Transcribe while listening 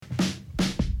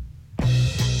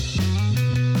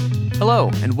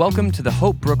Hello, and welcome to the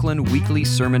Hope Brooklyn Weekly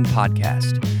Sermon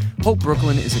Podcast. Hope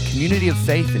Brooklyn is a community of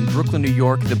faith in Brooklyn, New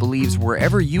York that believes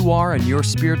wherever you are on your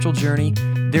spiritual journey,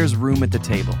 there's room at the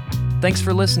table. Thanks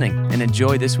for listening, and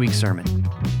enjoy this week's sermon.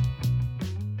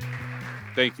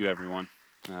 Thank you, everyone.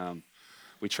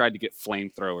 We tried to get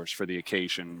flamethrowers for the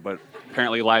occasion, but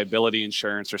apparently liability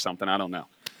insurance or something, I don't know.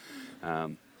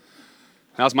 That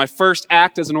was my first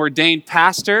act as an ordained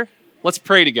pastor. Let's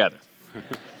pray together.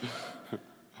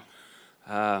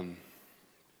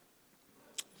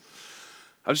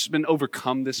 I've just been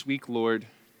overcome this week, Lord,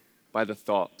 by the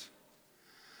thought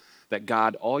that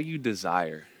God, all you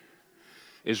desire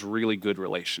is really good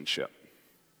relationship.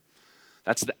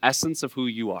 That's the essence of who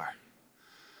you are.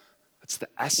 That's the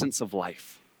essence of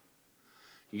life.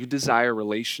 You desire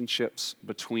relationships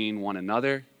between one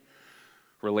another,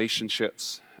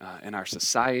 relationships in our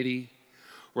society,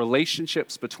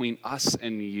 relationships between us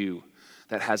and you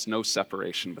that has no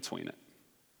separation between it.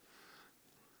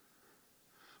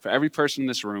 For every person in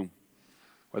this room,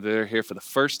 whether they're here for the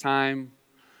first time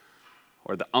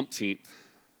or the umpteenth,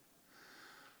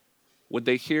 would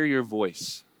they hear your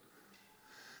voice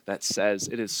that says,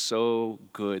 it is so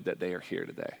good that they are here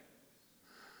today?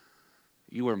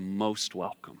 You are most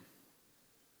welcome.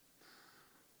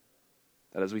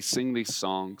 That as we sing these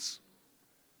songs,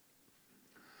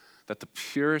 that the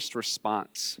purest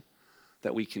response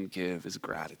that we can give is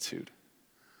gratitude.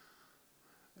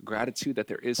 Gratitude that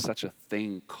there is such a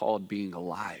thing called being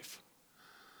alive.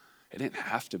 It didn't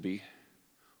have to be,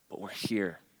 but we're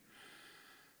here.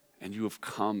 And you have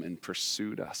come and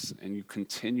pursued us, and you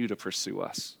continue to pursue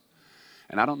us.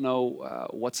 And I don't know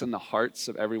what's in the hearts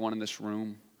of everyone in this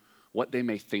room, what they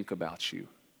may think about you.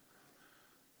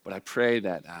 But I pray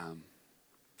that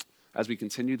as we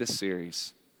continue this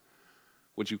series,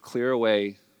 would you clear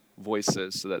away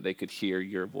voices so that they could hear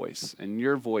your voice? And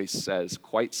your voice says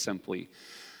quite simply,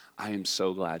 I am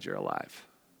so glad you're alive.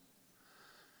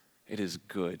 It is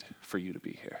good for you to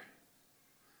be here.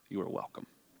 You are welcome.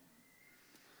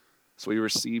 So we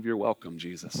receive your welcome,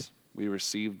 Jesus. We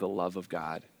receive the love of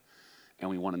God, and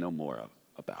we want to know more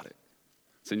about it.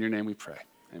 It's in your name we pray.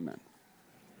 Amen.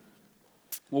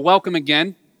 Well, welcome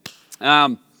again.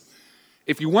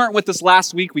 If you weren't with us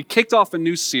last week, we kicked off a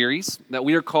new series that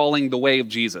we are calling The Way of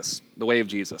Jesus. The Way of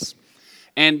Jesus.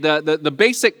 And the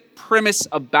basic premise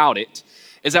about it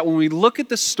is that when we look at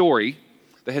the story,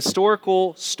 the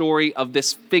historical story of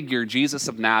this figure, Jesus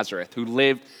of Nazareth, who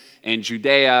lived in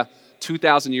Judea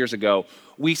 2,000 years ago,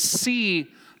 we see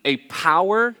a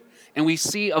power and we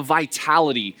see a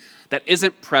vitality that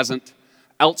isn't present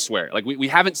elsewhere. Like we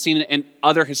haven't seen it in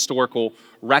other historical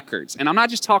records. And I'm not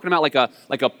just talking about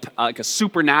like a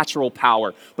supernatural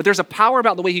power, but there's a power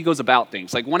about the way he goes about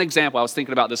things. Like one example I was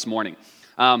thinking about this morning.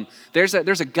 There's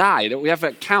a guy that we have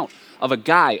an account of a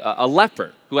guy, a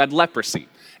leper who had leprosy.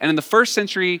 And in the first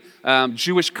century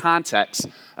Jewish context,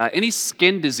 any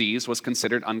skin disease was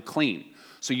considered unclean.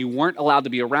 So you weren't allowed to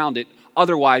be around it.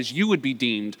 Otherwise, you would be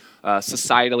deemed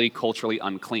societally, culturally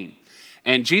unclean.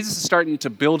 And Jesus is starting to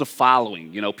build a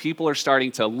following. You know, people are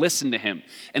starting to listen to him.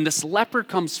 And this leper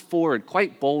comes forward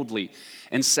quite boldly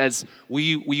and says, will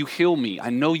you heal me? I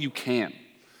know you can.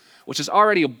 Which is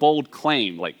already a bold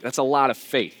claim. Like, that's a lot of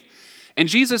faith. And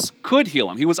Jesus could heal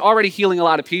him. He was already healing a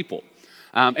lot of people.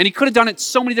 And he could have done it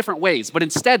so many different ways. But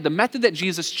instead, the method that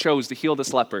Jesus chose to heal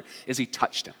this leper is he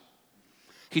touched him.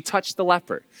 He touched the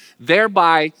leper,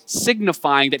 thereby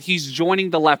signifying that he's joining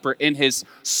the leper in his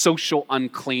social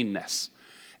uncleanness.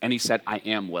 And he said, I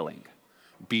am willing.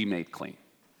 Be made clean.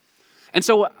 And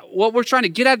so what we're trying to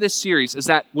get at this series is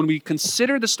that when we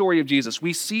consider the story of Jesus,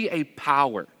 we see a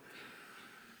power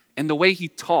in the way he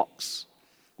talks.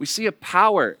 We see a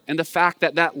power in the fact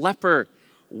that that leper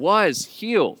was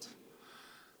healed.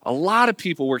 A lot of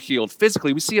people were healed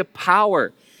physically. We see a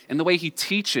power in the way he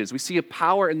teaches. We see a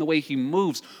power in the way he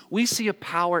moves. We see a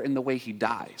power in the way he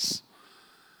dies.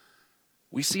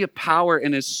 We see a power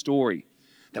in his story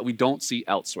that we don't see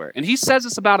elsewhere. And he says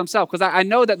this about himself, because I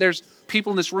know that there's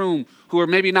people in this room who are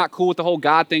maybe not cool with the whole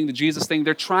God thing, the Jesus thing.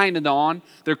 They're trying to know on.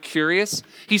 They're curious.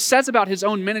 He says about his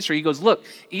own ministry, he goes, look,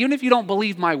 even if you don't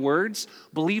believe my words,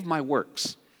 believe my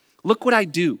works. Look what I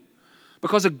do.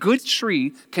 Because a good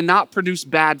tree cannot produce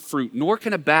bad fruit, nor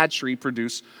can a bad tree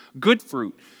produce good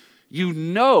fruit. You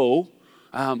know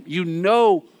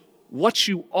what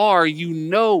you are. You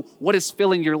know what is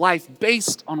filling your life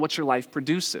based on what your life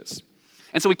produces.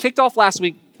 And so we kicked off last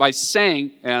week by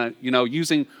saying,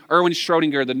 using Erwin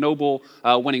Schrödinger, the Nobel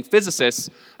winning physicist,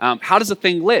 how does a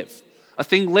thing live? A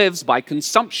thing lives by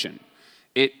consumption.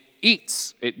 It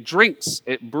eats, it drinks,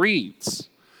 it breathes.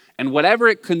 And whatever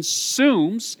it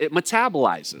consumes, it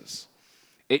metabolizes.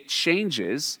 it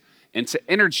changes into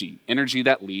energy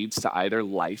that leads to either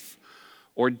life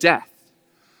or death.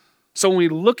 So when we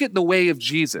look at the way of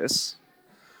Jesus,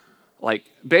 like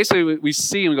basically we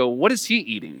see and we go, what is he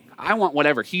eating? I want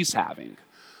whatever he's having,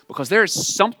 because there is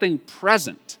something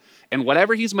present in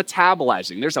whatever he's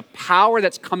metabolizing. There's a power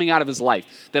that's coming out of his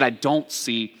life that I don't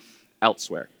see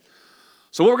elsewhere.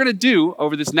 So what we're going to do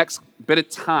over this next bit of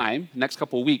time, next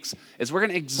couple of weeks, is we're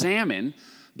going to examine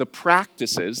the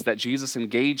practices that Jesus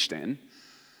engaged in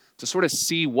to sort of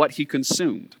see what he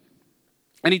consumed.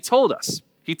 And he tells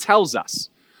us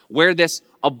where this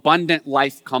abundant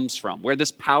life comes from, where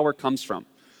this power comes from.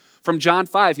 From John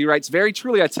 5, he writes, "Very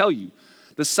truly I tell you,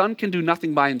 the Son can do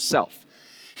nothing by himself.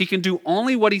 He can do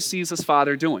only what he sees his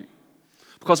Father doing.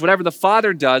 Because whatever the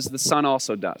Father does, the Son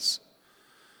also does.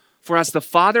 For as the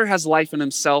Father has life in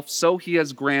himself, so he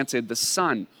has granted the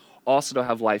Son also to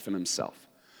have life in himself."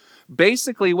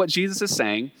 Basically, what Jesus is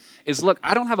saying is, look,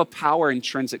 I don't have a power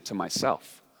intrinsic to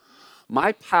myself.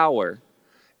 My power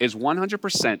is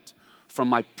 100% from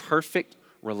my perfect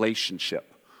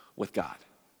relationship with God,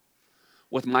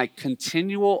 with my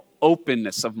continual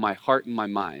openness of my heart and my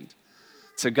mind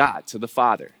to God, to the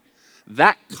Father.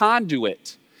 That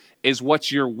conduit is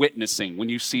what you're witnessing when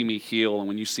you see me heal and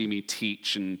when you see me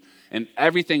teach and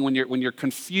everything, when you're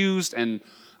confused and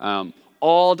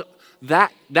awed.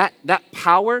 That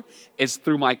power is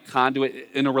through my conduit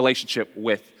in a relationship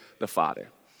with the Father.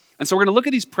 And so we're going to look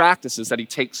at these practices that he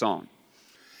takes on.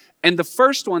 And the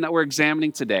first one that we're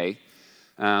examining today,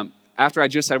 after I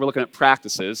just said we're looking at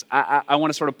practices, I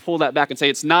want to sort of pull that back and say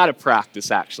it's not a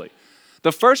practice, actually.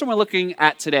 The first one we're looking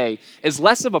at today is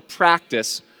less of a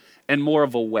practice and more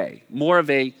of a way, more of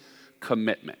a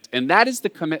commitment. And that is the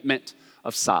commitment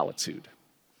of solitude.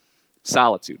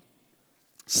 Solitude.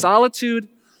 Solitude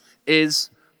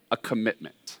is a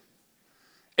commitment.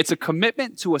 It's a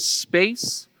commitment to a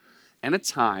space and a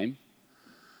time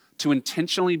to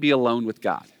intentionally be alone with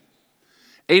God.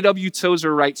 A.W.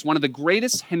 Tozer writes, "One of the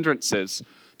greatest hindrances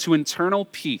to internal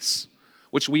peace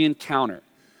which we encounter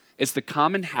is the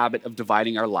common habit of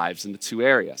dividing our lives into two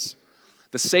areas,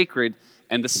 the sacred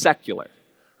and the secular,"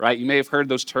 right? You may have heard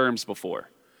those terms before.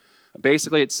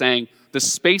 Basically, it's saying the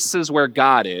spaces where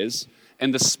God is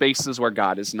and the spaces where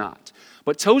God is not.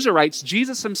 But Tozer writes,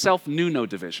 Jesus himself knew no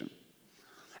division.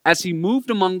 As he moved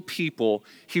among people,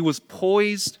 he was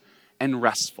poised and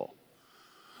restful.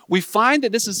 We find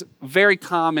that this is very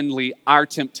commonly our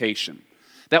temptation,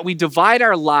 that we divide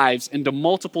our lives into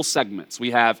multiple segments.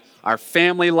 We have our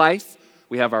family life,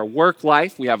 we have our work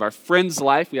life, we have our friends'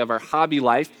 life, we have our hobby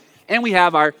life, and we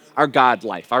have our God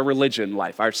life, our religion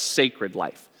life, our sacred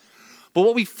life. But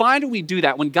what we find when we do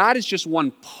that, when God is just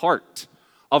one part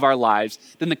of our lives,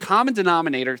 then the common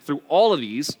denominator through all of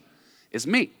these is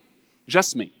me,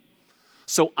 just me.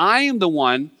 So I am the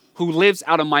one who lives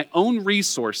out of my own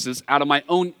resources, out of my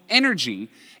own energy,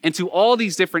 into all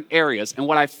these different areas. And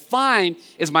what I find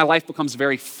is my life becomes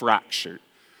very fractured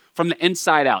from the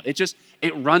inside out.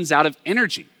 It runs out of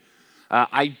energy.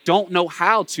 I don't know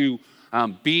how to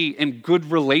be in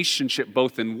good relationship,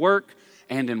 both in work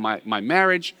and in my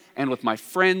marriage and with my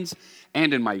friends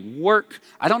and in my work.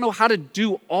 I don't know how to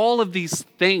do all of these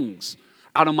things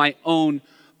out of my own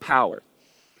power.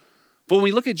 But when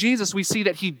we look at Jesus, we see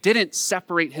that he didn't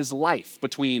separate his life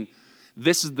between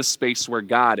this is the space where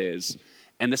God is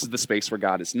and this is the space where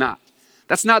God is not.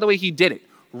 That's not the way he did it.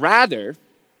 Rather,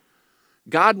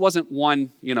 God wasn't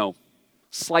one,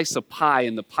 slice of pie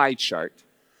in the pie chart.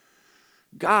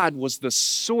 God was the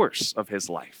source of his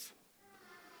life.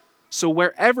 So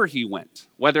wherever he went,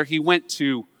 whether he went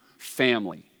to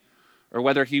family or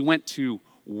whether he went to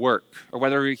work or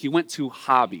whether he went to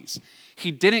hobbies,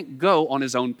 he didn't go on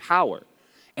his own power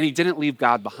and he didn't leave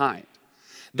God behind.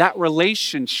 That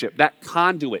relationship, that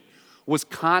conduit was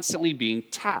constantly being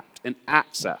tapped and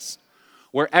accessed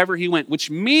wherever he went, which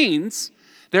means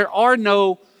there are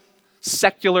no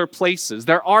secular places.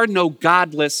 There are no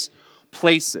godless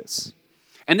places.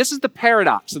 And this is the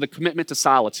paradox of the commitment to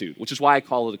solitude, which is why I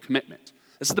call it a commitment.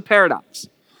 This is the paradox.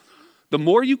 The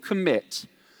more you commit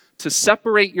to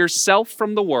separate yourself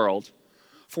from the world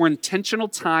for intentional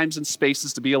times and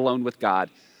spaces to be alone with God,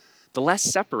 the less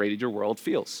separated your world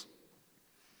feels.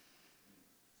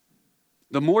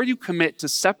 The more you commit to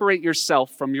separate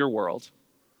yourself from your world,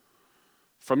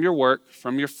 from your work,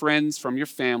 from your friends, from your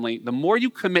family, the more you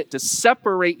commit to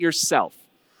separate yourself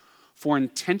for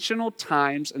intentional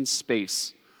times and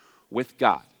space with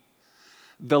God,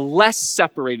 the less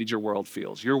separated your world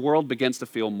feels. Your world begins to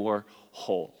feel more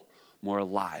whole, more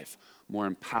alive, more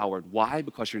empowered. Why?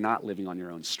 Because you're not living on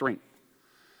your own strength.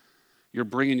 You're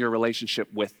bringing your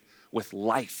relationship with with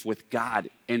life, with God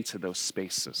into those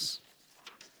spaces.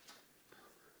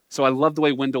 So I love the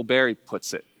way Wendell Berry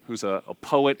puts it, who's a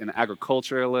poet, an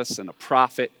agriculturalist, and a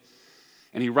prophet.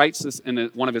 And he writes this in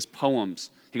one of his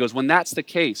poems. He goes, when that's the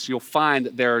case, you'll find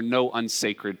that there are no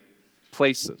unsacred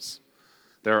places.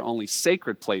 There are only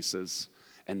sacred places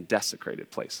and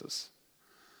desecrated places.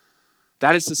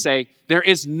 That is to say, there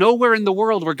is nowhere in the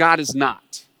world where God is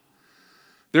not.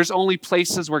 There's only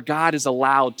places where God is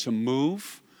allowed to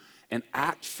move and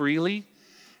act freely,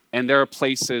 and there are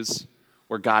places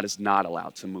where God is not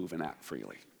allowed to move and act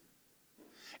freely.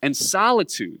 And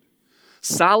solitude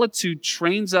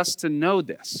trains us to know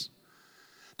this,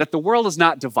 that the world is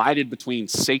not divided between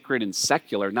sacred and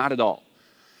secular, not at all.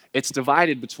 It's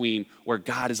divided between where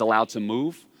God is allowed to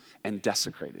move and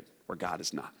desecrated where God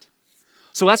is not.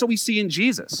 So that's what we see in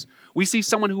Jesus. We see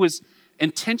someone who has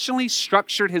intentionally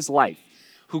structured his life,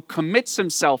 who commits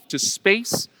himself to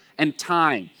space and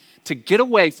time to get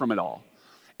away from it all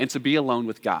and to be alone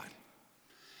with God.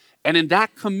 And in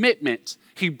that commitment,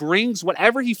 he brings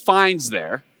whatever he finds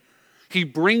there, he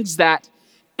brings that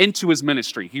into his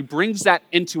ministry. He brings that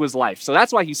into his life. So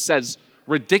that's why he says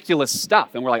ridiculous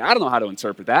stuff. And we're like, I don't know how to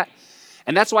interpret that.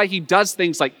 And that's why he does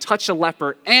things like touch a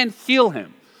leper and heal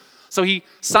him. So he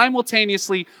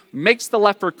simultaneously makes the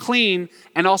leper clean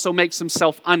and also makes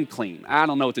himself unclean. I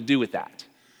don't know what to do with that,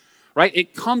 right?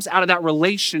 It comes out of that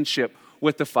relationship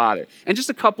with the Father. And just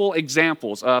a couple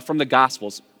examples from the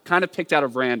Gospels, kind of picked out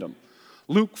of random.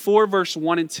 Luke 4, verse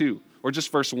 1 and 2, or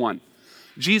just verse 1.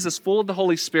 Jesus, full of the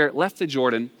Holy Spirit, left the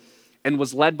Jordan and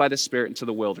was led by the Spirit into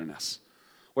the wilderness,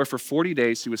 where for 40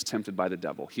 days he was tempted by the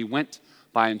devil. He went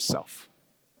by himself.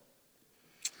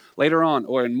 Later on,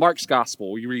 or in Mark's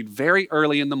Gospel, we read very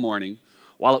early in the morning,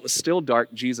 while it was still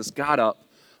dark, Jesus got up,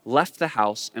 left the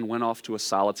house, and went off to a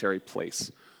solitary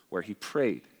place where he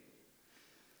prayed.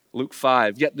 Luke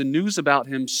 5, yet the news about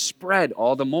him spread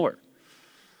all the more,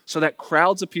 so that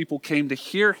crowds of people came to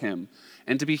hear him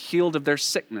and to be healed of their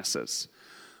sicknesses.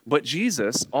 But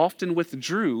Jesus often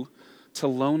withdrew to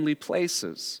lonely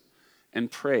places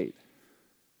and prayed.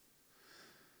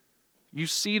 You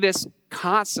see this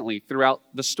constantly throughout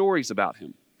the stories about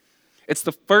him. It's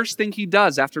the first thing he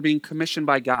does after being commissioned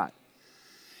by God.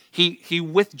 He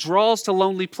withdraws to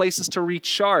lonely places to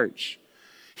recharge.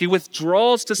 He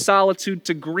withdraws to solitude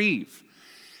to grieve.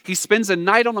 He spends a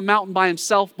night on a mountain by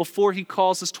himself before he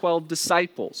calls his 12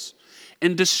 disciples.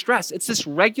 In distress, it's this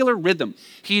regular rhythm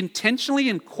he intentionally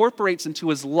incorporates into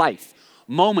his life,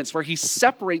 moments where he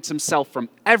separates himself from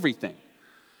everything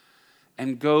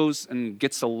and goes and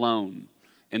gets alone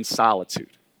in solitude.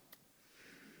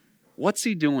 What's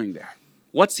he doing there?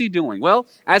 What's he doing? Well,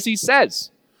 as he says,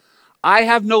 I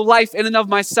have no life in and of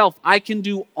myself. I can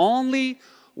do only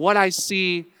what I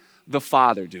see the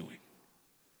Father doing.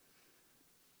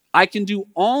 I can do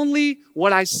only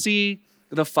what I see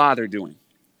the Father doing.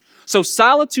 So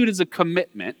solitude is a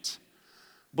commitment,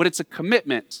 but it's a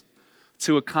commitment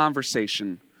to a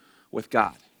conversation with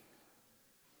God.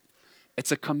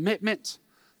 It's a commitment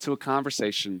to a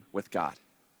conversation with God.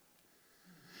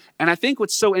 And I think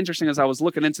what's so interesting as I was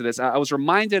looking into this, I was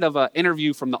reminded of an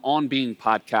interview from the On Being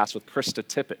podcast with Krista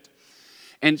Tippett.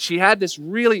 And she had this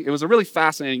it was a really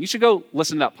fascinating, you should go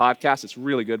listen to that podcast. It's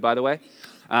really good, by the way.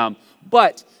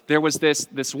 But there was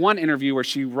this one interview where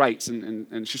she writes,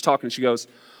 and she's talking, and she goes,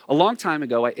 a long time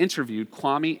ago, I interviewed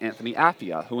Kwame Anthony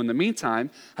Appiah, who in the meantime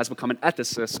has become an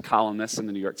ethicist columnist in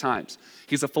the New York Times.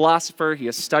 He's a philosopher. He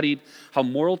has studied how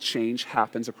moral change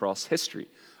happens across history,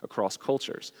 across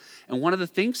cultures. And one of the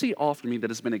things he offered me that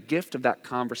has been a gift of that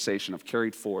conversation I've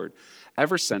carried forward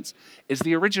ever since is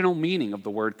the original meaning of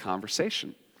the word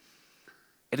conversation.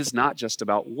 It is not just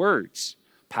about words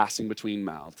passing between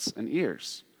mouths and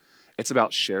ears. It's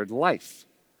about shared life.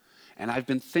 And I've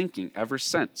been thinking ever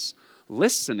since,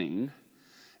 listening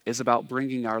is about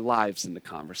bringing our lives into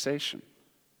conversation.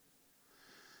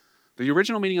 The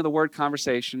original meaning of the word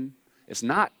conversation is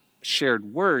not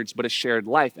shared words, but a shared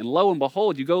life. And lo and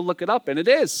behold, you go look it up, and it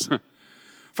is.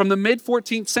 From the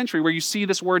mid-14th century, where you see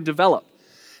this word develop.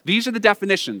 These are the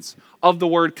definitions of the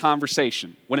word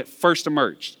conversation when it first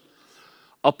emerged.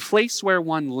 A place where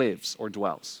one lives or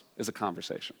dwells is a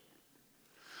conversation.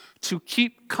 To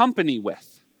keep company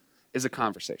with is a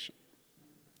conversation.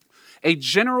 A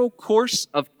general course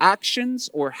of actions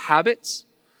or habits,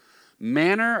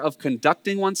 manner of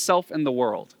conducting oneself in the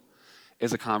world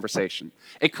is a conversation.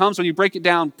 It comes, when you break it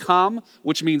down, com,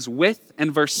 which means with,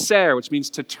 and verser, which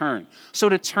means to turn. So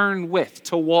to turn with,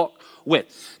 to walk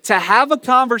with. To have a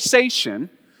conversation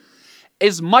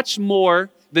is much more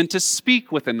than to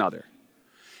speak with another.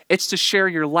 It's to share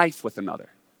your life with another.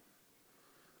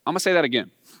 I'm going to say that again.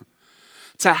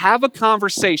 To have a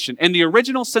conversation, in the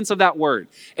original sense of that word,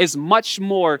 is much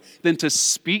more than to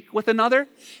speak with another.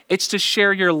 It's to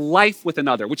share your life with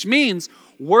another, which means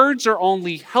words are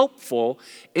only helpful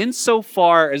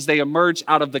insofar as they emerge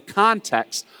out of the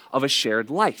context of a shared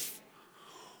life.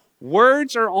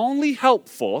 Words are only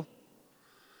helpful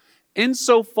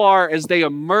insofar as they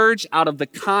emerge out of the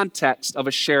context of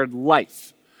a shared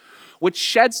life, which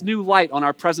sheds new light on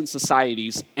our present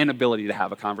society's inability to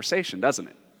have a conversation, doesn't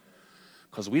it?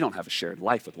 Because we don't have a shared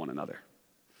life with one another.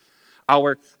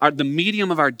 The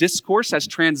medium of our discourse has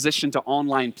transitioned to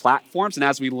online platforms, and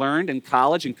as we learned in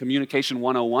college in Communication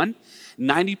 101,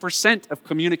 90% of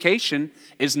communication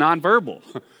is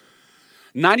nonverbal.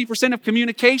 90% of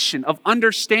communication, of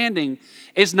understanding,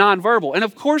 is nonverbal. And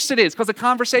of course it is, because the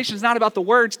conversation is not about the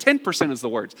words. 10% is the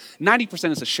words.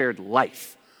 90% is a shared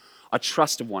life, a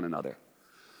trust of one another.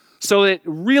 So it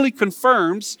really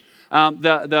confirms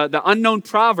the unknown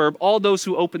proverb, all those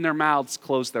who open their mouths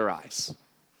close their eyes.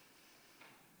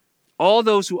 All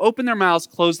those who open their mouths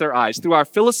close their eyes. Through our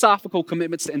philosophical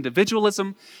commitments to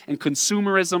individualism and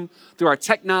consumerism, through our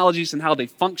technologies and how they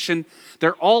function,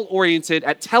 they're all oriented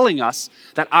at telling us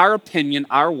that our opinion,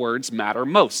 our words matter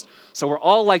most. So we're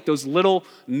all like those little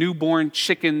newborn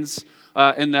chickens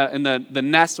in the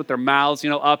nest with their mouths,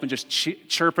 up and just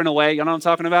chirping away. You know what I'm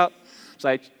talking about? It's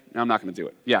like, no, I'm not going to do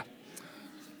it. Yeah.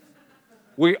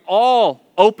 We all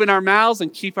open our mouths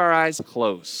and keep our eyes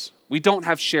closed. We don't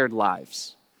have shared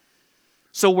lives.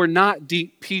 So we're not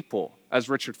deep people, as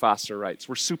Richard Foster writes.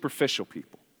 We're superficial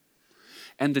people.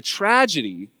 And the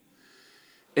tragedy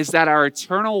is that our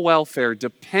eternal welfare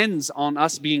depends on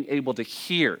us being able to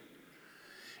hear,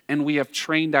 and we have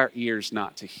trained our ears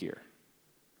not to hear.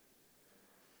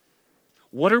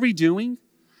 What are we doing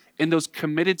in those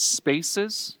committed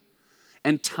spaces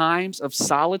and times of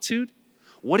solitude?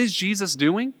 What is Jesus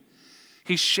doing?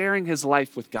 He's sharing his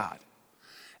life with God,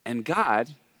 and God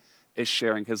is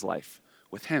sharing his life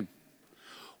with him.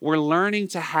 We're learning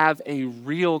to have a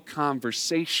real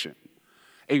conversation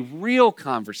with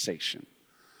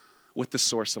the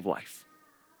source of life.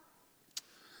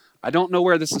 I don't know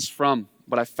where this is from,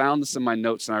 but I found this in my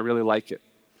notes and I really like it.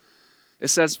 It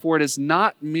says, "For it is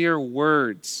not mere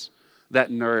words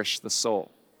that nourish the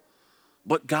soul,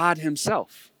 but God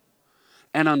himself.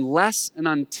 And unless and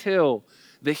until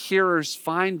the hearers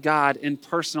find God in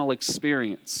personal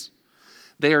experience,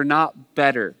 they are not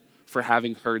better for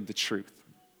having heard the truth."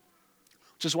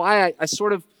 Which is why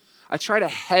I try to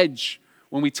hedge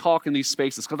when we talk in these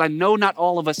spaces, because I know not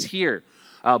all of us here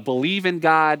believe in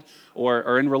God or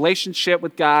are in relationship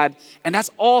with God, and that's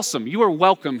awesome. You are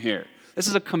welcome here. This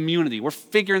is a community. We're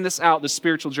figuring this out, the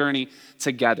spiritual journey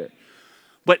together.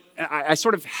 But I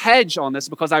sort of hedge on this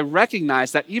because I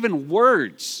recognize that even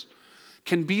words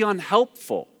can be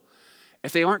unhelpful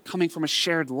if they aren't coming from a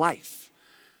shared life.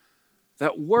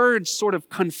 That words sort of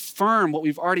confirm what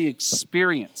we've already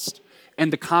experienced in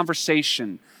the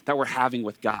conversation that we're having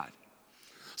with God.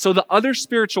 So the other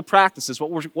spiritual practices,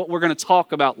 what we're going to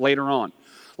talk about later on,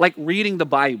 like reading the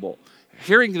Bible,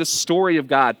 hearing the story of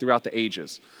God throughout the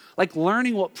ages, like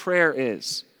learning what prayer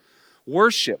is,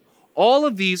 worship, all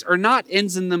of these are not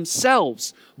ends in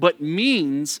themselves, but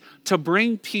means to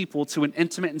bring people to an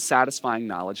intimate and satisfying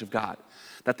knowledge of God,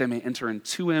 that they may enter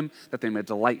into him, that they may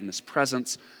delight in his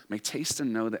presence, may taste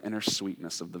and know the inner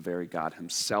sweetness of the very God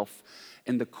himself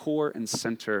in the core and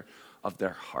center of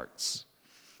their hearts.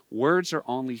 Words are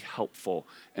only helpful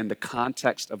in the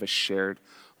context of a shared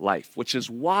life, which is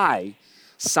why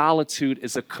solitude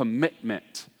is a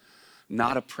commitment,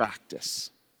 not a practice.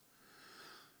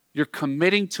 You're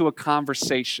committing to a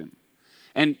conversation.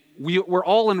 And we're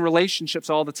all in relationships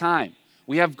all the time.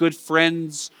 We have good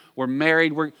friends, we're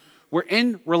married, we're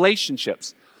in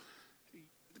relationships.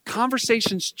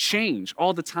 Conversations change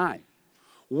all the time.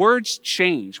 Words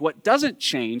change. What doesn't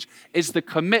change is the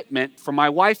commitment for my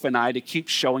wife and I to keep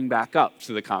showing back up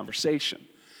to the conversation.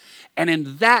 And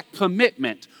in that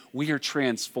commitment, we are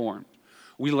transformed.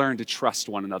 We learn to trust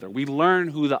one another. We learn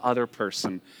who the other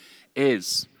person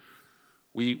is.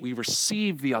 We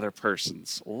receive the other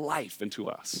person's life into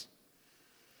us.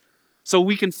 So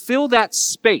we can fill that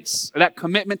space, that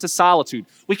commitment to solitude.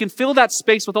 We can fill that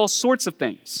space with all sorts of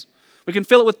things. We can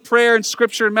fill it with prayer and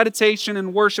scripture and meditation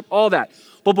and worship, all that.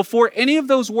 But before any of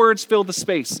those words fill the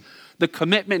space, the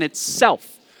commitment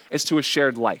itself is to a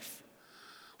shared life.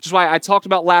 Which is why I talked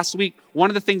about last week, one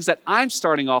of the things that I'm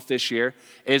starting off this year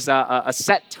is a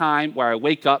set time where I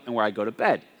wake up and where I go to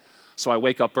bed. So I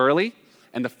wake up early,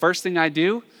 and the first thing I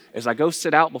do is I go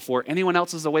sit out before anyone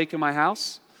else is awake in my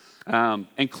house,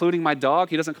 including my dog.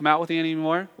 He doesn't come out with me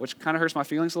anymore, which kind of hurts my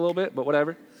feelings a little bit, but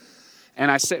whatever.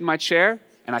 And I sit in my chair,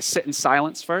 and I sit in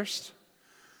silence first,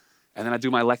 and then I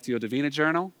do my Lectio Divina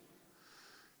journal,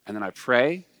 and then I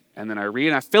pray, and then I read,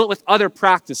 and I fill it with other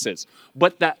practices.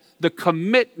 But that the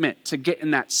commitment to get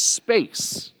in that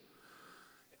space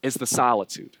is the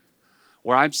solitude,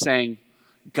 where I'm saying,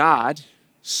 God,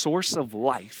 source of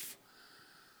life,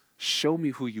 show me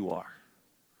who you are.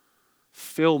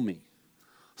 Fill me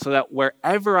so that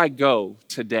wherever I go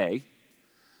today,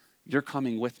 you're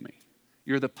coming with me.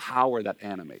 You're the power that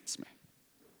animates me.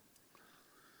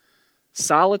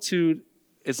 Solitude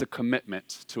is a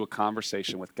commitment to a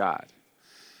conversation with God.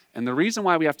 And the reason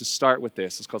why we have to start with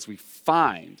this is because we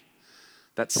find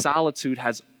that solitude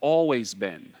has always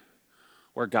been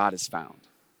where God is found.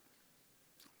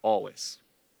 Always.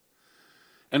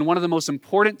 And one of the most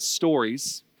important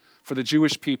stories for the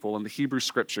Jewish people in the Hebrew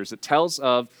scriptures, it tells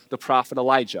of the prophet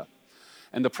Elijah.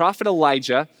 And the prophet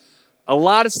Elijah, a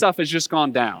lot of stuff has just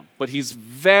gone down, but he's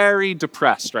very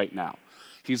depressed right now.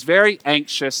 He's very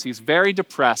anxious. He's very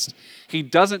depressed. He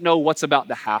doesn't know what's about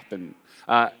to happen.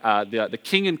 The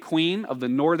king and queen of the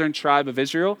northern tribe of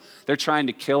Israel, they're trying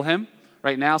to kill him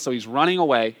right now, so he's running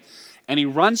away. And he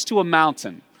runs to a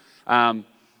mountain.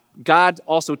 God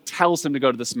also tells him to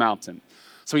go to this mountain.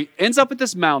 So he ends up at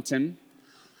this mountain,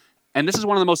 and this is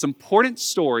one of the most important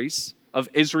stories of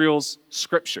Israel's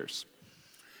scriptures.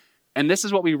 And this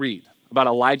is what we read about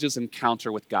Elijah's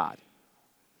encounter with God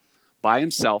by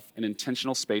himself in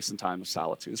intentional space and time of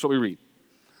solitude. This is what we read.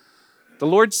 The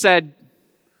Lord said,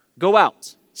 "Go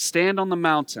out, stand on the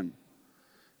mountain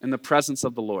in the presence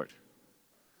of the Lord,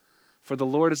 for the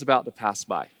Lord is about to pass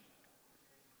by."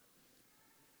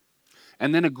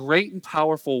 And then a great and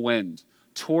powerful wind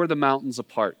tore the mountains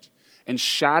apart and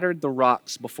shattered the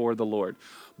rocks before the Lord.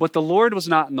 But the Lord was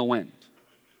not in the wind.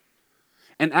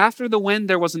 And after the wind,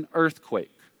 there was an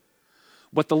earthquake.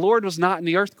 But the Lord was not in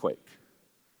the earthquake.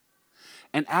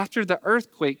 And after the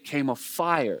earthquake came a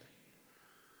fire.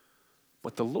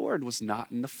 But the Lord was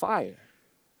not in the fire.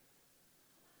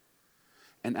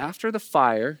 And after the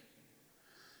fire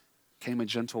came a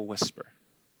gentle whisper.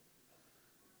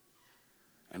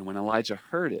 And when Elijah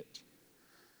heard it,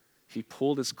 he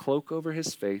pulled his cloak over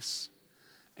his face,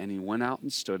 and he went out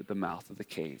and stood at the mouth of the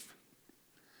cave.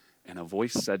 And a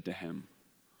voice said to him,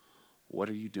 "What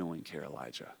are you doing here,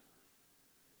 Elijah?"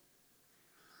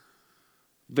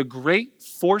 The great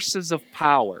forces of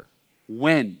power,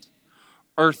 wind,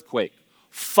 earthquake,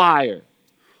 fire,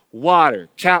 water,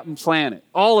 Captain Planet,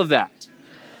 all of that.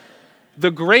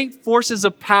 The great forces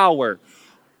of power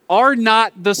are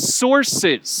not the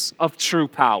sources of true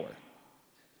power.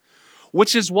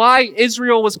 Which is why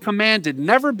Israel was commanded,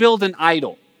 never build an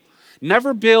idol.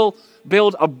 Never build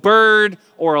a bird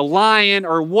or a lion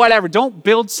or whatever. Don't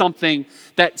build something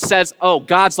that says, oh,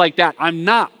 God's like that. I'm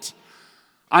not.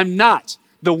 I'm not.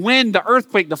 The wind, the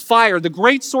earthquake, the fire, the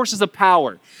great sources of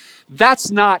power,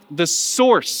 that's not the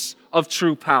source of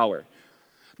true power.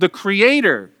 The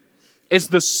Creator is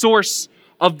the source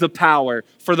of the power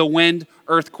for the wind,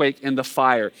 earthquake, and the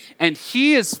fire. And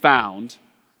He is found,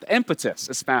 the impetus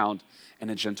is found in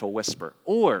a gentle whisper.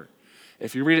 Or,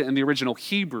 if you read it in the original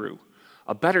Hebrew,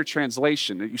 a better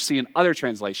translation that you see in other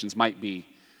translations might be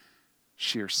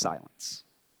sheer silence.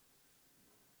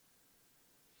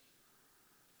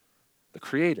 The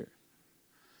Creator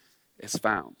is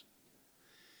found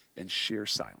in sheer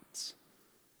silence.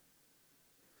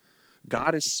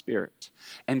 God is spirit,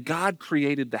 and God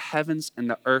created the heavens and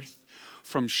the earth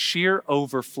from sheer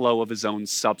overflow of His own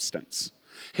substance,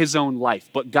 His own life.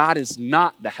 But God is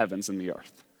not the heavens and the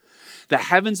earth. The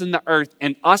heavens and the earth,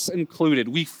 and us included,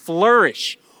 we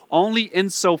flourish only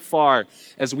insofar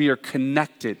as we are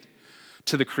connected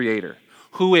to the Creator,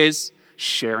 who is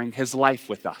sharing His life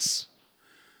with us.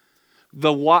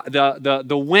 The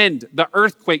wind, the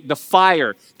earthquake, the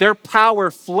fire, their power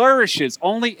flourishes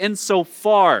only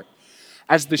insofar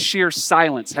as the sheer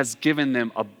silence has given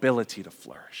them ability to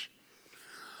flourish.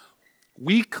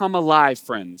 We come alive,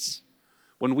 friends,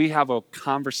 when we have a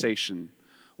conversation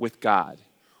with God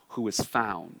who is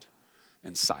found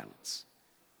in silence.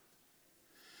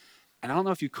 And I don't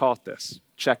know if you caught this.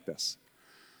 Check this.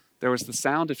 There was the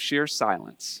sound of sheer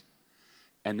silence,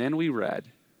 and then we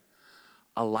read,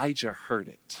 Elijah heard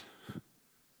it.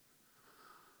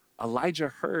 Elijah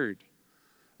heard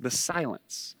the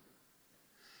silence,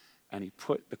 and he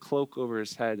put the cloak over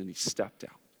his head and he stepped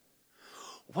out.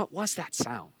 What was that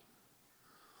sound?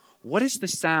 What is the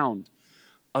sound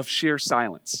of sheer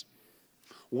silence?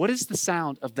 What is the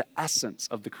sound of the essence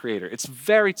of the Creator? It's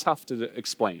very tough to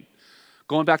explain.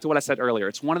 Going back to what I said earlier,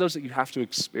 it's one of those that you have to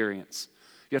experience.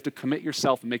 You have to commit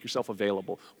yourself and make yourself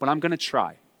available. But I'm going to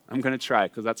try. I'm going to try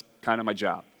because that's kind of my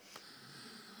job.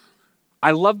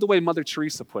 I love the way Mother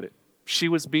Teresa put it. She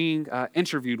was being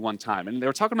interviewed one time, and they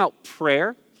were talking about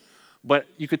prayer, but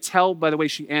you could tell by the way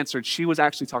she answered, she was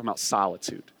actually talking about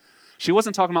solitude. She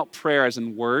wasn't talking about prayer as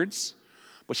in words,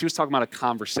 but she was talking about a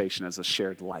conversation as a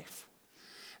shared life.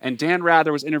 And Dan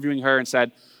Rather was interviewing her and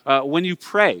said, when you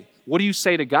pray, what do you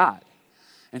say to God?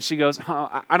 And she goes,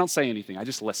 I don't say anything, I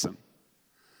just listen.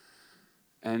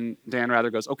 And Dan Rather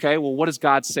goes, okay, well, what does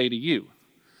God say to you?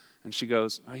 And she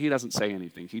goes, he doesn't say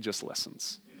anything, he just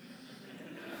listens.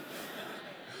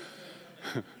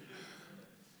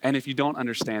 And if you don't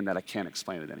understand that, I can't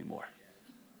explain it anymore.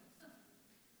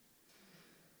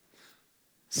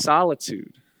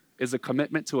 Solitude is a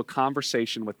commitment to a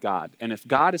conversation with God. And if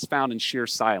God is found in sheer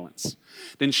silence,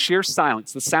 then sheer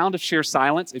silence, the sound of sheer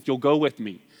silence, if you'll go with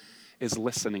me, is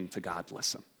listening to God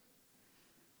listen.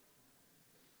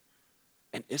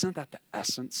 And isn't that the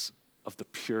essence of the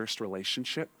purest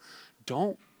relationship?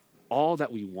 Don't all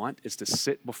that we want is to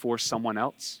sit before someone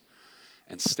else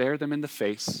and stare them in the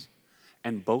face,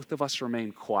 and both of us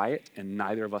remain quiet and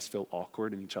neither of us feel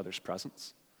awkward in each other's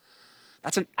presence?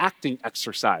 That's an acting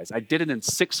exercise. I did it in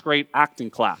 6th grade acting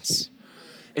class.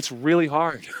 It's really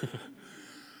hard.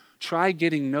 Try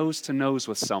getting nose to nose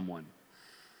with someone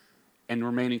and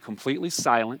remaining completely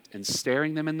silent and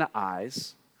staring them in the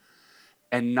eyes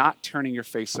and not turning your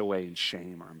face away in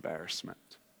shame or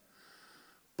embarrassment,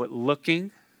 but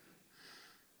looking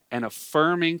and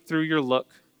affirming through your look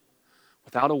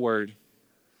without a word,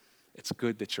 it's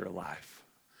good that you're alive,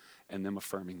 and them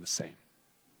affirming the same.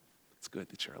 It's good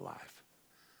that you're alive.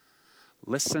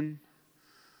 Listen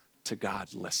to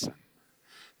God listen.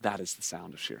 That is the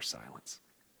sound of sheer silence.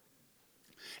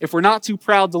 If we're not too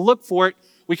proud to look for it,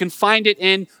 we can find it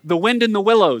in The Wind in the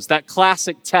Willows, that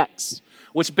classic text,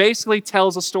 which basically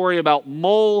tells a story about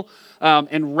mole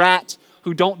and rat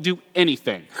who don't do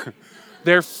anything.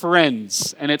 They're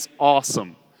friends, and it's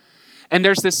awesome. And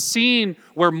there's this scene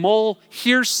where mole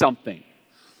hears something,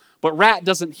 but rat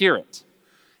doesn't hear it.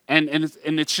 And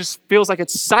it just feels like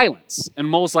it's silence. And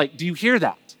mole's like, do you hear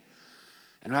that?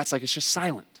 And rat's like, it's just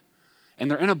silent. And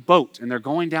they're in a boat, and they're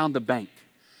going down the bank.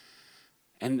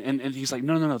 And he's like,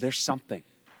 no, there's something.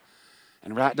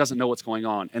 And rat doesn't know what's going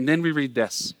on. And then we read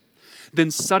this.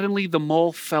 Then suddenly the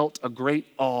mole felt a great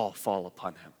awe fall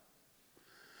upon him,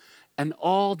 an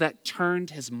awe that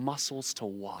turned his muscles to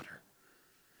water.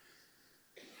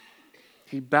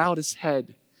 He bowed his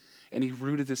head and he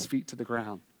rooted his feet to the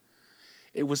ground.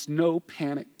 It was no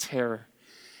panicked terror.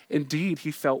 Indeed,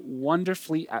 he felt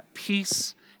wonderfully at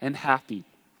peace and happy.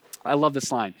 I love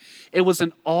this line. It was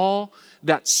an awe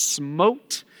that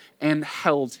smote and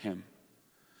held him.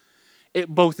 It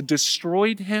both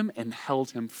destroyed him and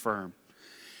held him firm.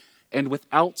 And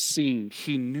without seeing,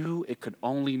 he knew it could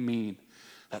only mean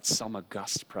that some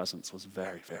august presence was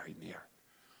very, very near.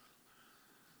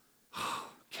 Oh,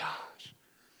 gosh.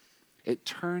 It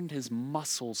turned his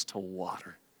muscles to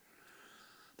water.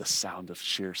 The sound of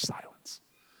sheer silence.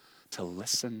 To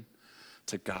listen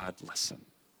to God listen.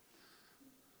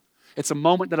 It's a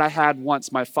moment that I had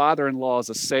once. My father-in-law is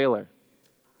a sailor.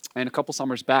 And a couple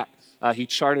summers back, he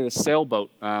chartered a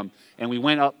sailboat. And we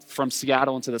went up from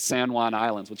Seattle into the San Juan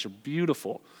Islands, which are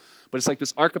beautiful. But it's like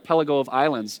this archipelago of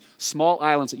islands, small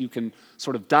islands that you can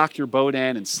sort of dock your boat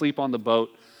in and sleep on the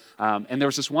boat. And there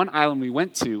was this one island we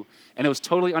went to, and it was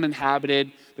totally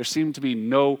uninhabited. There seemed to be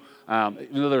no, even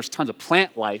though there was tons of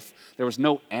plant life, there was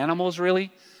no animals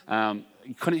really.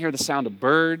 You couldn't hear the sound of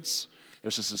birds. It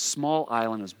was just a small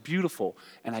island. It was beautiful.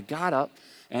 And I got up,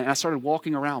 and I started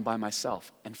walking around by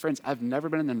myself. And friends, I've never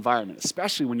been in an environment,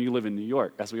 especially when you live in New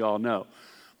York, as we all know,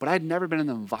 but I'd never been in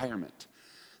an environment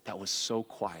that was so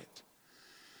quiet.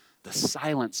 The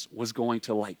silence was going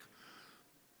to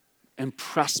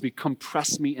impress me,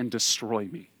 compress me, and destroy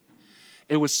me.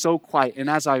 It was so quiet. And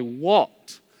as I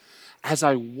walked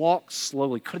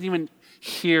slowly, couldn't even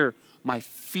hear my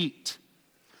feet,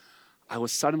 I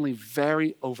was suddenly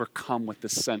very overcome with the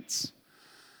sense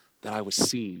that I was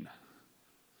seen.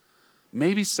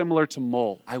 Maybe similar to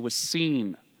mole, I was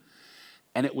seen,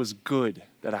 and it was good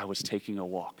that I was taking a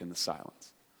walk in the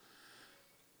silence.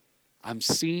 I'm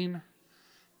seen,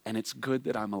 and it's good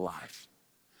that I'm alive.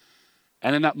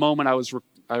 And in that moment,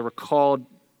 I recalled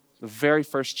the very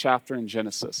first chapter in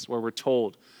Genesis, where we're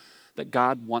told that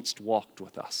God once walked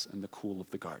with us in the cool of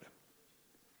the garden.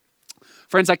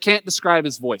 Friends, I can't describe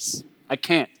his voice. I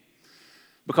can't,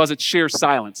 because it's sheer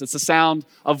silence. It's the sound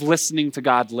of listening to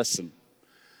God listen.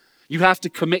 You have to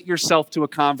commit yourself to a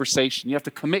conversation. You have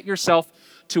to commit yourself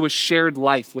to a shared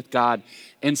life with God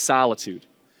in solitude.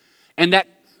 And that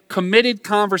committed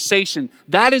conversation,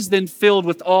 that is then filled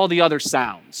with all the other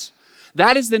sounds.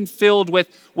 That is then filled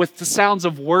with the sounds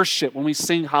of worship when we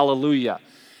sing hallelujah,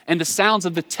 and the sounds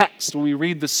of the text when we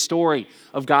read the story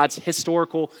of God's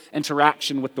historical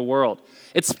interaction with the world.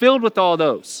 It's filled with all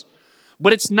those.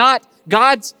 But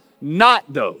God's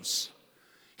not those.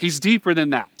 He's deeper than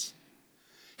that.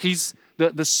 He's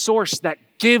the source that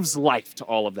gives life to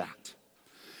all of that.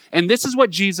 And this is what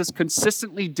Jesus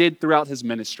consistently did throughout his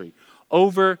ministry,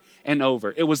 over and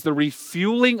over. It was the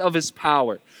refueling of his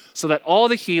power so that all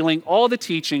the healing, all the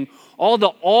teaching, all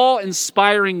the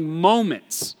awe-inspiring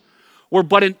moments were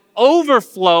but an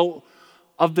overflow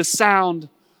of the sound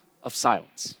of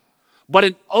silence, but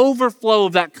an overflow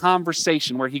of that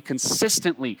conversation where he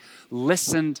consistently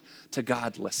listened to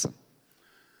God listen.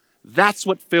 That's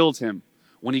what filled him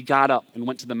when he got up and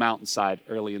went to the mountainside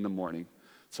early in the morning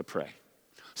to pray.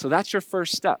 So that's your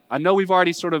first step. I know we've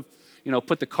already sort of,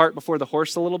 put the cart before the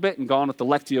horse a little bit and gone with the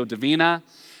Lectio Divina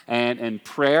and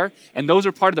prayer. And those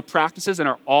are part of the practices and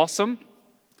are awesome.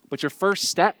 But your first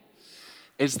step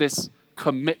is this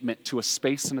commitment to a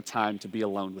space and a time to be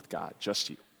alone with God, just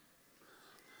you.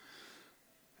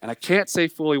 And I can't say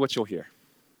fully what you'll hear.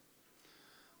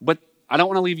 But I don't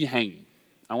want to leave you hanging.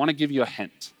 I want to give you a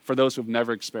hint for those who have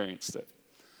never experienced it.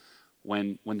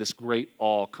 When this great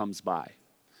awe comes by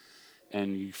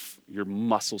and your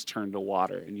muscles turn to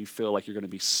water and you feel like you're going to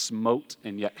be smote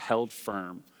and yet held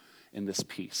firm in this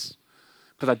peace.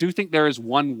 Because I do think there is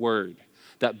one word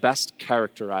that best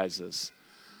characterizes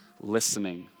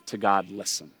listening to God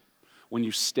listen. When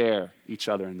you stare each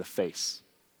other in the face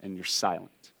and you're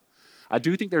silent. I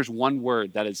do think there's one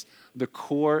word that is the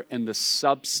core and the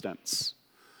substance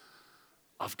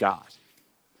of God.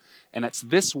 And it's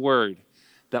this word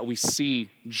that we see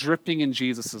dripping in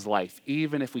Jesus' life,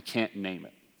 even if we can't name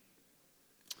it.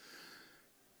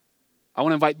 I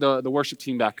want to invite the worship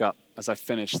team back up as I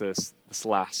finish this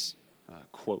last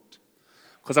quote.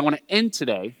 Because I want to end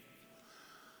today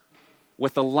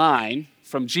with a line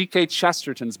from G.K.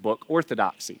 Chesterton's book,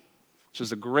 Orthodoxy, which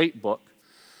is a great book.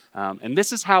 And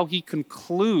this is how he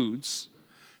concludes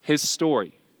his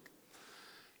story.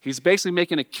 He's basically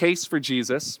making a case for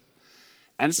Jesus.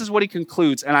 And this is what he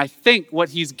concludes. And I think what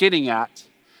he's getting at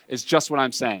is just what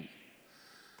I'm saying.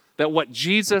 That what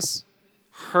Jesus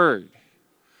heard,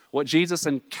 what Jesus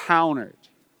encountered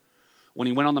when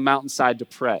he went on the mountainside to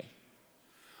pray,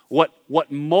 what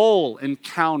Mole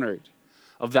encountered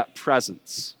of that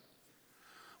presence,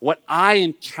 what I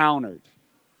encountered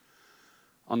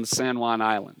on the San Juan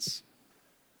Islands.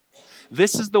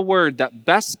 This is the word that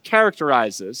best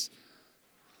characterizes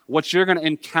what you're going to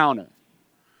encounter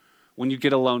when you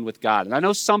get alone with God. And I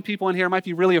know some people in here might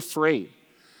be really afraid.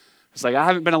 It's like, I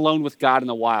haven't been alone with God in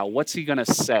a while. What's he going to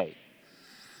say?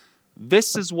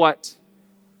 This is what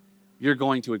you're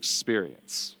going to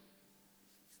experience.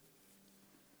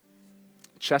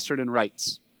 Chesterton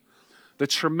writes, the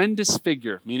tremendous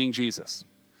figure, meaning Jesus,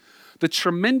 the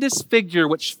tremendous figure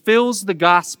which fills the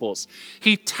Gospels,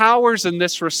 he towers in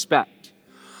this respect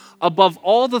above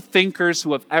all the thinkers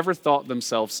who have ever thought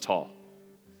themselves tall.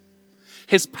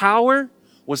 His power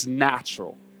was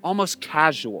natural, almost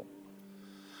casual.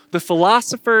 The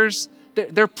philosophers,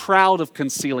 they're proud of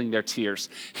concealing their tears.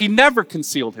 He never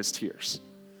concealed his tears.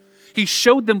 He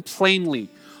showed them plainly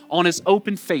on his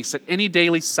open face at any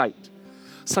daily sight,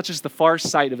 such as the far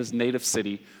sight of his native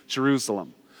city,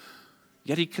 Jerusalem.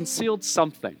 Yet he concealed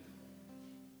something.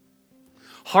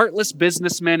 Heartless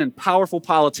businessmen and powerful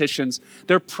politicians,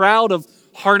 they're proud of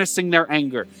harnessing their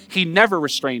anger. He never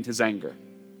restrained his anger.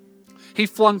 He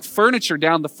flung furniture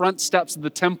down the front steps of the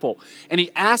temple, and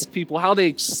he asked people how they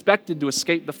expected to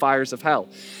escape the fires of hell.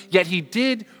 Yet he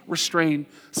did restrain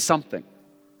something.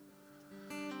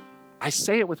 I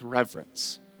say it with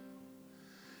reverence.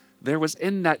 There was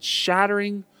in that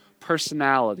shattering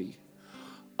personality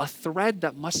a thread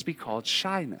that must be called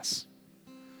shyness.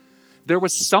 There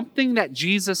was something that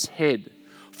Jesus hid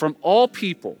from all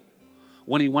people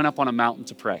when he went up on a mountain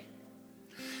to pray.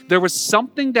 There was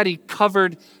something that he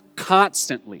covered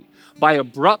constantly by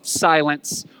abrupt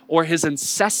silence or his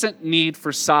incessant need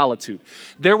for solitude.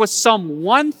 There was some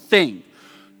one thing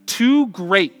too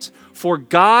great for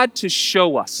God to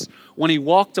show us when he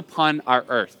walked upon our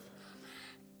earth.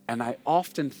 And I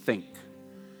often think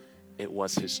it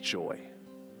was his joy.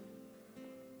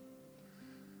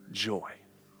 Joy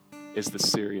is the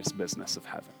serious business of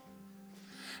heaven.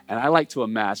 And I like to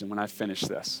imagine when I finish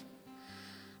this,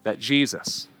 that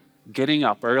Jesus, getting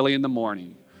up early in the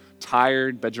morning,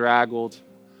 tired, bedraggled,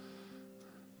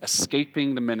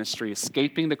 escaping the ministry,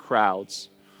 escaping the crowds,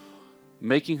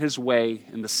 making his way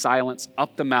in the silence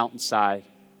up the mountainside,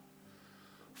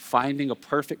 finding a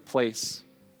perfect place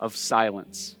of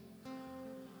silence,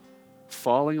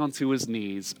 falling onto his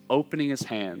knees, opening his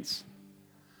hands,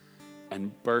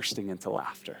 and bursting into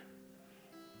laughter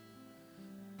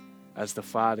as the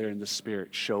Father and the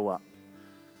Spirit show up.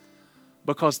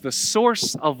 Because the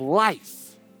source of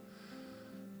life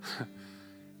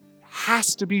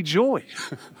has to be joy.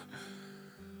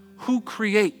 Who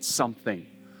creates something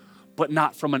but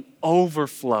not from an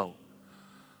overflow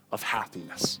of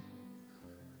happiness?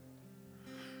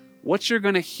 What you're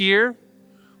going to hear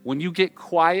when you get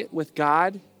quiet with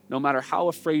God, no matter how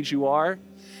afraid you are,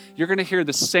 you're going to hear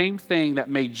the same thing that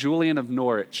made Julian of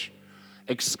Norwich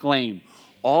exclaim,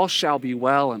 "All shall be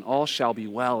well, and all shall be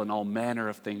well, and all manner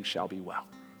of things shall be well."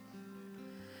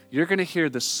 You're going to hear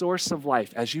the source of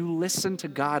life as you listen to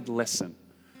God listen,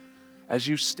 as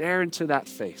you stare into that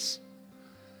face.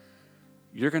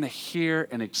 You're going to hear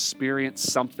and experience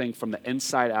something from the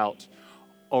inside out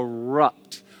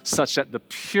erupt, such that the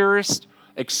purest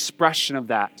expression of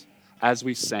that, as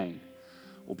we sang,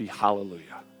 will be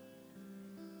hallelujah.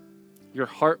 Your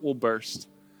heart will burst.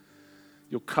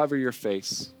 You'll cover your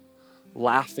face,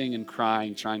 laughing and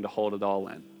crying, trying to hold it all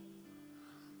in.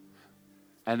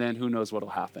 And then who knows what will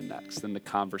happen next? Then the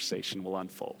conversation will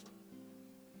unfold.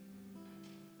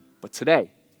 But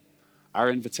today, our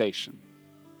invitation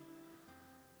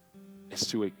is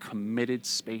to a committed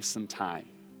space and time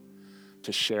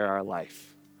to share our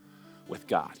life with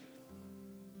God.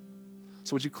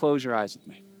 So would you close your eyes with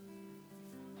me?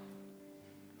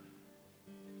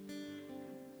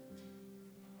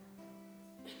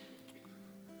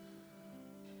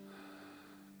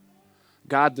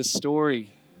 God, the story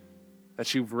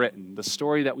that you've written, the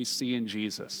story that we see in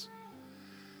Jesus,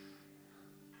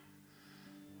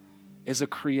 is a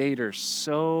creator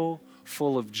so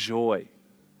full of joy,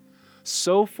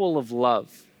 so full of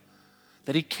love,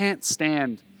 that he can't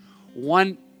stand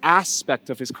one aspect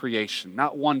of his creation,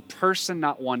 not one person,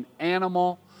 not one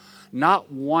animal,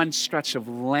 not one stretch of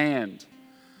land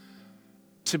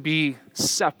to be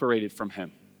separated from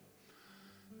him.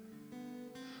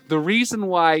 The reason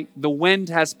why the wind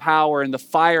has power and the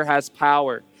fire has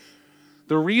power,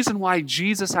 the reason why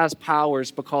Jesus has power is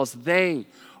because they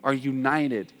are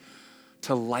united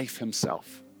to life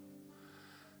himself.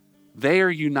 They are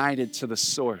united to the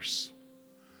source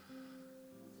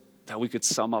that we could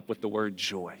sum up with the word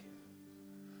joy.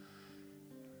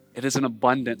 It is an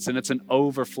abundance and it's an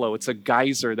overflow. It's a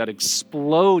geyser that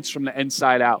explodes from the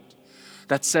inside out,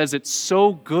 that says it's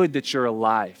so good that you're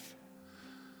alive.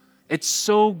 It's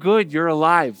so good you're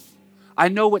alive. I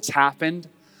know what's happened.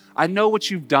 I know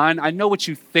what you've done. I know what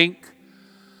you think.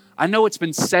 I know what's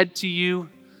been said to you.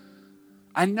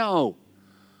 I know.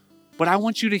 But I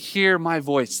want you to hear my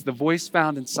voice, the voice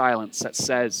found in silence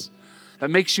that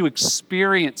makes you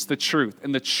experience the truth.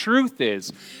 And the truth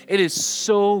is, it is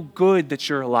so good that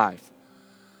you're alive.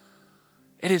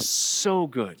 It is so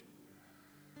good.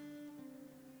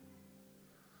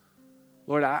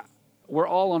 Lord, we're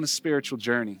all on a spiritual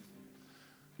journey.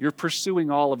 You're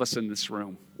pursuing all of us in this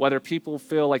room. Whether people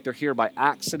feel like they're here by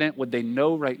accident, would they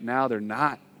know right now they're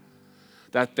not?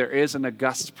 That there is an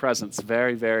august presence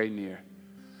very, very near.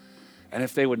 And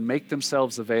if they would make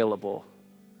themselves available,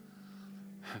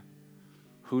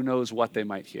 who knows what they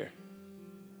might hear.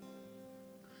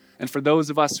 And for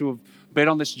those of us who have been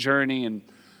on this journey and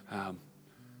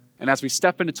as we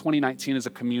step into 2019 as a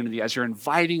community, as you're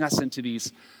inviting us into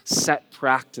these set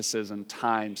practices and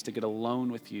times to get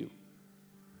alone with you,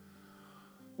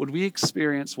 would we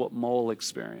experience what Mole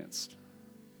experienced?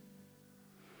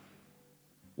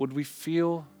 Would we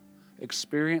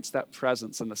experience that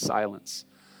presence in the silence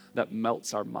that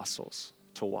melts our muscles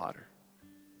to water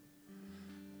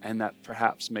and that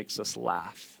perhaps makes us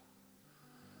laugh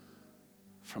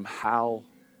from how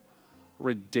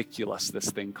ridiculous this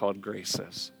thing called grace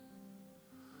is?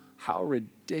 How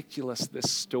ridiculous this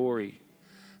story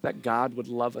that God would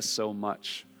love us so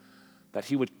much that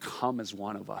he would come as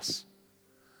one of us,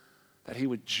 that he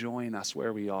would join us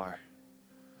where we are,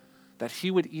 that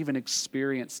he would even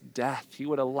experience death. He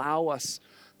would allow us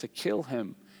to kill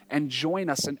him and join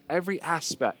us in every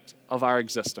aspect of our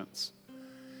existence.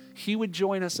 He would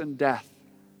join us in death,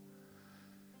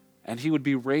 and he would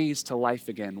be raised to life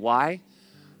again. Why?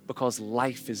 Because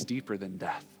life is deeper than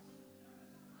death.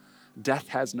 Death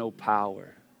has no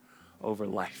power over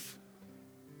life.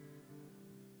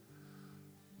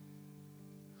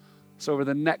 So over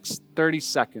the next 30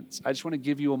 seconds, I just want to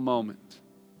give you a moment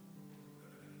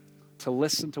to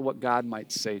listen to what God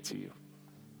might say to you,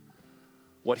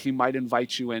 what he might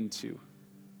invite you into.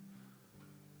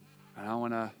 And I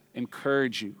want to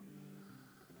encourage you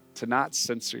to not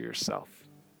censor yourself.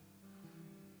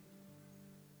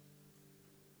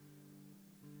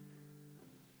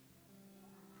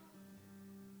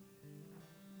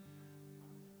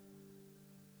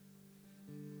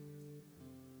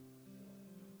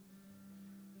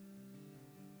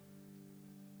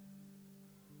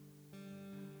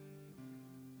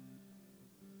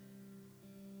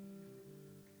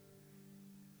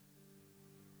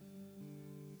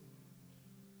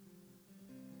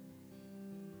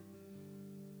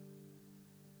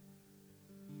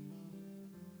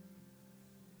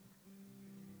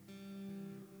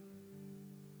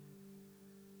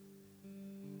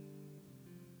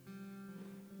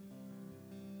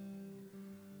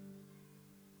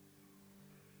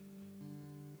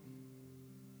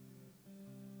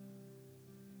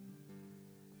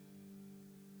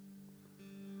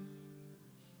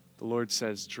 The Lord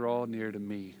says, draw near to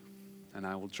me, and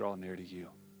I will draw near to you.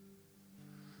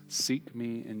 Seek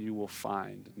me, and you will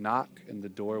find. Knock, and the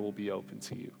door will be open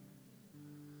to you.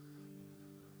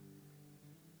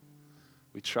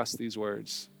 We trust these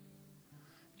words.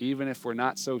 Even if we're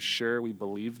not so sure we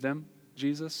believe them,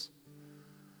 Jesus,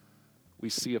 we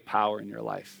see a power in your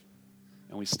life,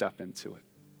 and we step into it.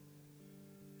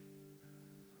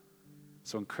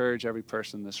 So encourage every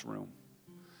person in this room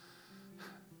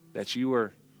that you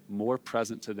are more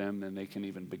present to them than they can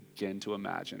even begin to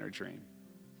imagine or dream.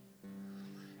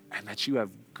 And that you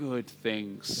have good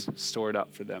things stored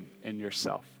up for them in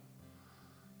yourself.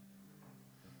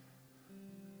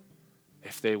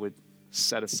 If they would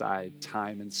set aside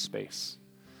time and space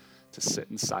to sit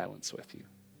in silence with you,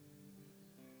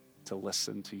 to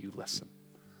listen to you listen.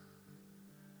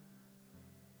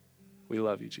 We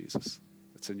love you, Jesus.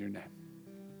 It's in your name.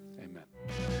 Amen.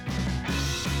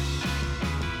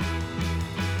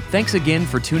 Thanks again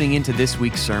for tuning into this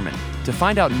week's sermon. To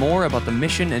find out more about the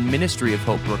mission and ministry of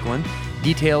Hope Brooklyn,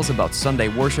 details about Sunday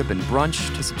worship and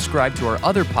brunch, to subscribe to our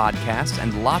other podcasts,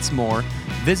 and lots more,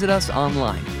 visit us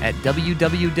online at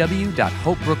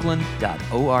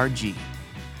www.hopebrooklyn.org.